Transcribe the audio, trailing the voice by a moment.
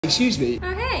Excuse me.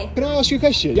 Oh, hey. Can I ask you a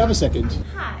question? You have a second?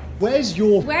 Hi. Where is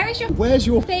your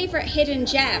Favorite hidden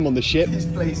gem on the ship? This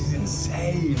place is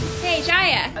insane. Hey,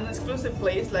 Jaya. An exclusive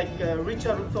place like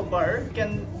Richard Rooftop Bar. You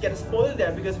can get spoiled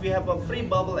there because we have a free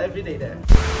bubble every day there.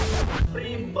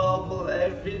 Free bubble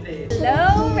every day.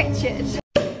 Hello, Richard.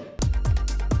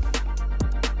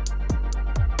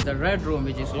 The red room,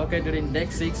 which is located in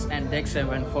deck 6 and deck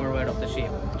 7 forward of the ship.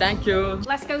 Thank you.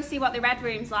 Let's go see what the red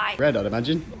room's like. Red, I'd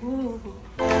imagine. Ooh.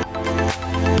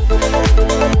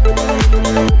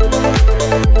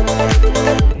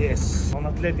 Yes, on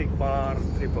athletic bar,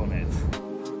 triple net.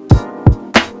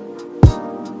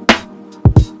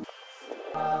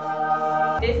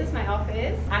 This is my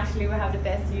office. Actually, we have the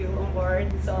best view on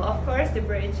board. So, of course, the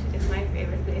bridge is my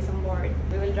favorite place on board.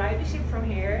 We will drive the ship from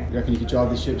here. You reckon you could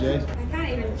drive this ship, Jade? I can't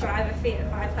even drive a Fiat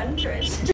 500.